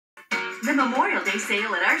The Memorial Day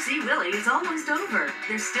sale at RC Willy is almost over.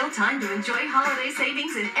 There's still time to enjoy holiday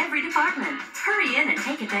savings in every department. Hurry in and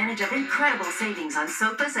take advantage of incredible savings on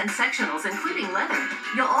sofas and sectionals, including leather.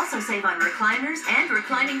 You'll also save on recliners and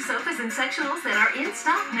reclining sofas and sectionals that are in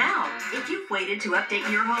stock now. If you've waited to update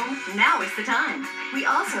your home, now is the time. We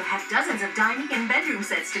also have dozens of dining and bedroom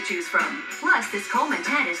sets to choose from. Plus, this Coleman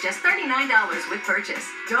tent is just $39 with purchase.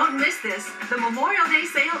 Don't miss this. The Memorial Day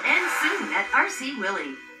sale ends soon at RC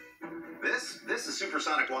Willy. This is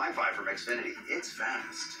supersonic Wi-Fi from Xfinity. It's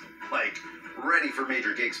fast. Like, ready for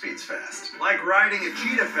major gig speeds fast. Like riding a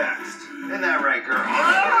cheetah fast. Isn't that right, girl?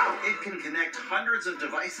 Oh! It can connect hundreds of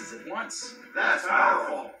devices at once. That's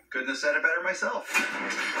powerful. Couldn't have said it better myself.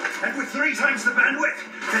 And with 3 times the bandwidth,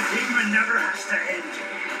 the demon never has to end.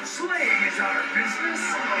 Slaying is our business.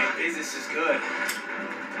 And business is good.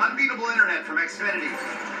 Unbeatable internet from Xfinity.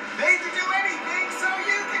 Made to do anything so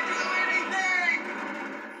you can do anything.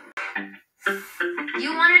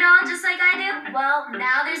 You want it all just like I do? Well,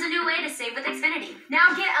 now there's a new way to save with Xfinity.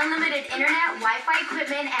 Now get unlimited internet, Wi-Fi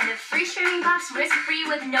equipment, and a free streaming box risk-free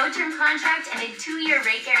with no term contract and a 2-year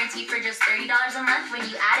rate guarantee for just $30 a month when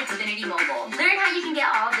you add Xfinity Mobile. Learn how you can get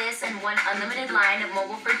all this and one unlimited line of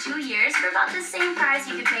mobile for 2 years for about the same price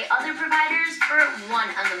you could pay other providers for one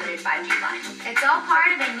unlimited 5G line. It's all part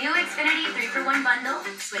of a new Xfinity 3-for-1 bundle.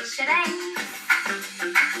 Switch today.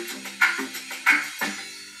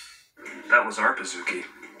 That was our Pizookie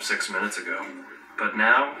 6 minutes ago. But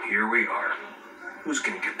now, here we are. Who's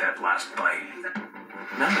gonna get that last bite?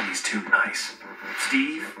 None of these too nice.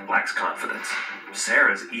 Steve lacks confidence.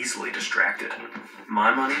 Sarah's easily distracted.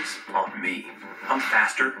 My money's on me. I'm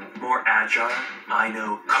faster, more agile. I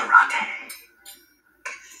know karate.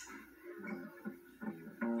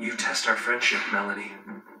 You test our friendship, Melanie.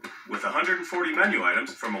 With 140 menu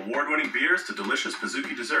items, from award-winning beers to delicious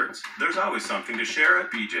Pizookie desserts, there's always something to share at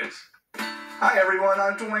BJ's. Hi everyone,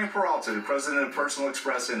 I'm Dwayne Peralta, President of Personal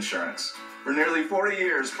Express Insurance. For nearly 40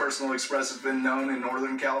 years, Personal Express has been known in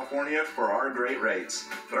Northern California for our great rates.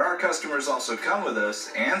 But our customers also come with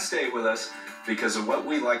us and stay with us because of what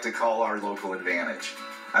we like to call our local advantage.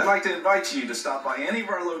 I'd like to invite you to stop by any of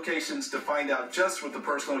our locations to find out just what the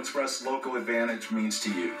Personal Express local advantage means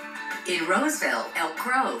to you. In Roseville, Elk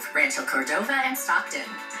Grove, Rancho Cordova, and Stockton.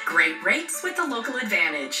 Great rates with the local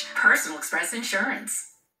advantage. Personal Express Insurance.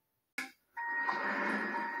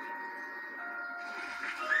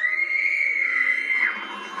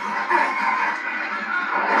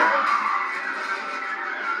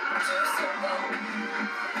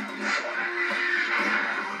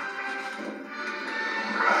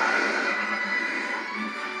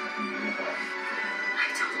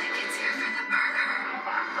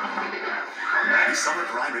 Summer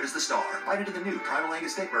Prime is the star. Bite into the new Primal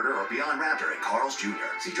Angus Thickburger or Beyond Wraptor at Carl's Jr.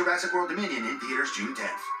 See Jurassic World Dominion in theaters June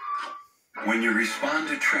 10th. When you respond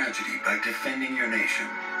to tragedy by defending your nation,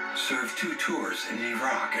 serve 2 tours in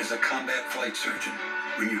Iraq as a combat flight surgeon.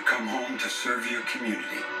 When you come home to serve your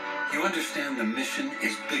community, you understand the mission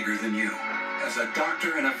is bigger than you. As a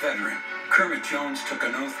doctor and a veteran, Kermit Jones took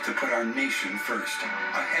an oath to put our nation first,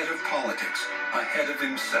 ahead of politics, ahead of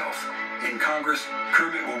himself. In Congress,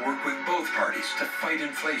 Kermit will work with both parties to fight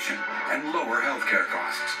inflation and lower healthcare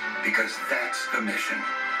costs, because that's the mission.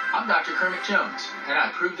 I'm Dr. Kermit Jones, and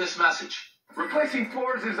I approve this message. Replacing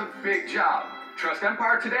floors is a big job. Trust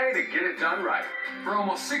Empire today to get it done right. For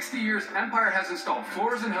almost 60 years, Empire has installed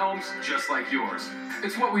floors in homes just like yours.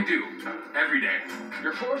 It's what we do, every day.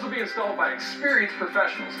 Your floors will be installed by experienced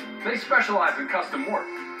professionals. They specialize in custom work.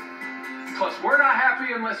 Plus, we're not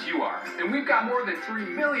happy unless you are. And we've got more than 3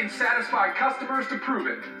 million satisfied customers to prove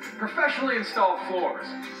it. Professionally installed floors.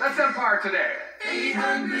 That's Empire today.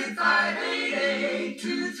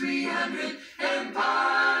 800-588-2300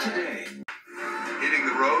 Empire today. Hitting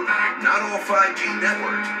the road? Not all 5G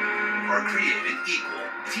networks are created equal.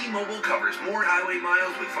 T-Mobile covers more highway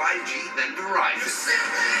miles with 5G than Verizon.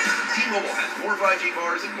 T-Mobile has more 5G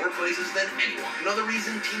bars in more places than anyone. Another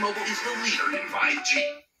reason T-Mobile is the leader in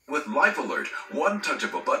 5G. With Life Alert, one touch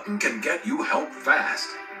of a button can get you help fast.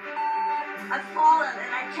 I've fallen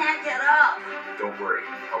and I can't get up. Don't worry,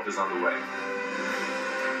 help is on the way.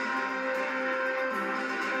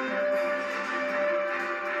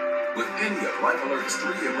 With any of Life Alert's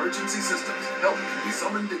 3 emergency systems, help can be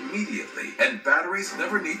summoned immediately, and batteries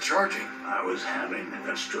never need charging. I was having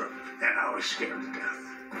a stroke, and I was scared to death.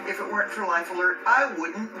 If it weren't for Life Alert, I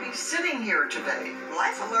wouldn't be sitting here today.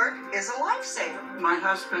 Life Alert is a lifesaver. My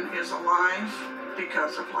husband is alive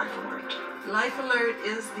because of Life Alert. Life Alert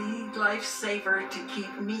is the lifesaver to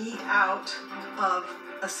keep me out of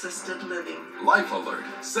assisted living. Life Alert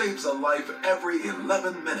saves a life every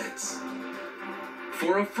 11 minutes.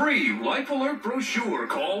 For a free Life Alert brochure,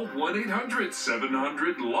 call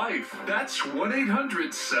 1-800-700-LIFE. That's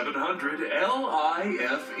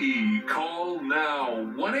 1-800-700-LIFE. Call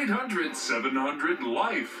now.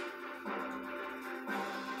 1-800-700-LIFE.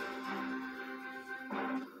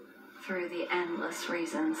 Through the endless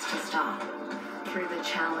reasons to stop, through the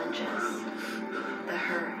challenges, the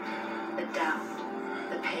hurt, the doubt,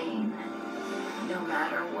 the pain, no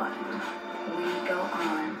matter what, we go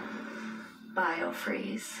on.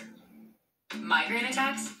 Biofreeze. Migraine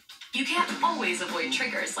attacks? You can't always avoid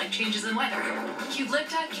triggers like changes in weather.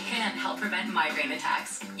 Qulipta can help prevent migraine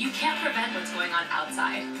attacks. You can't prevent what's going on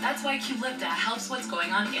outside. That's why Qulipta helps what's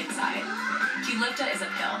going on inside. Qulipta is a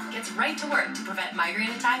pill, gets right to work to prevent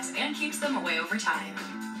migraine attacks and keeps them away over time.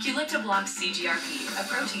 Qulipta blocks CGRP, a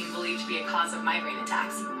protein believed to be a cause of migraine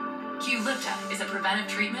attacks. Qulipta is a preventive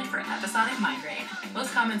treatment for episodic migraine.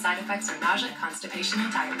 Most common side effects are nausea, constipation,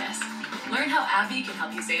 and tiredness. Learn how AbbVie can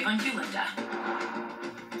help you save on Qulipta.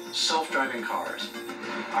 Self-driving cars,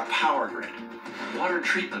 our power grid, water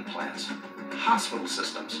treatment plants, hospital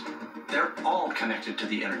systems, they're all connected to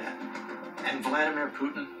the internet. And Vladimir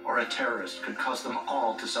Putin or a terrorist could cause them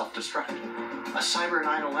all to self-destruct. A cyber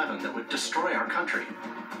 9/11 that would destroy our country.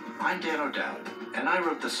 I'm Dan O'Dowd, and I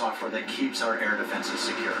wrote the software that keeps our air defenses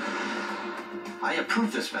secure. I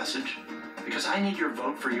approve this message because I need your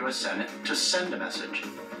vote for U.S. Senate to send a message.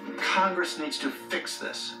 Congress needs to fix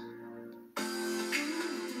this.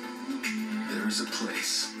 There is a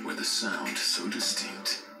place where the sound so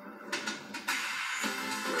distinct,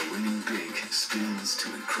 where winning big spins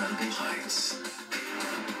to incredible heights.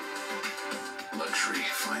 Luxury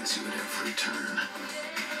finds you at every turn.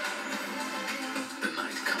 The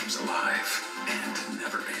night comes alive and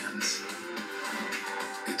never ends.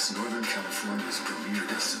 It's Northern California's premier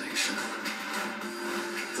destination.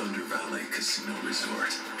 Thunder Valley Casino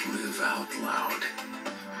Resort. Live out loud.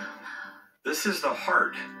 This is the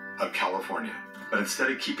heart of California. But instead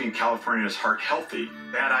of keeping California's heart healthy,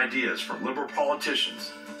 bad ideas from liberal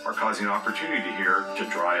politicians are causing opportunity here to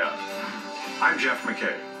dry up. I'm Jeff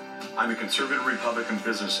McKay. I'm a conservative Republican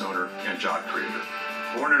business owner and job creator,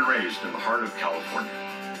 born and raised in the heart of California.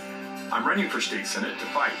 I'm running for state senate to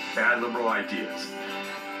fight bad liberal ideas,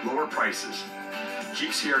 lower prices,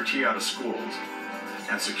 keep CRT out of schools,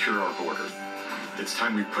 and secure our border. It's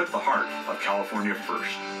time we put the heart of California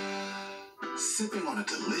first. Sipping on a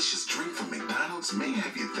delicious drink from McDonald's may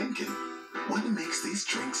have you thinking, what makes these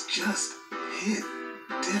drinks just hit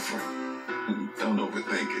different? Don't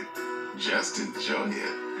overthink it. Just enjoy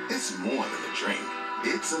it. It's more than a drink.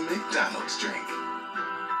 It's a McDonald's drink.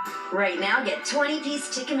 Right now, get 20-piece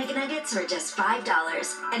chicken McNuggets for just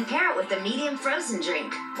 $5 and pair it with a medium frozen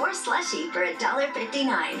drink or Slushy for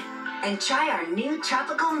 $1.59. And try our new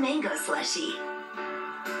tropical mango Slushy.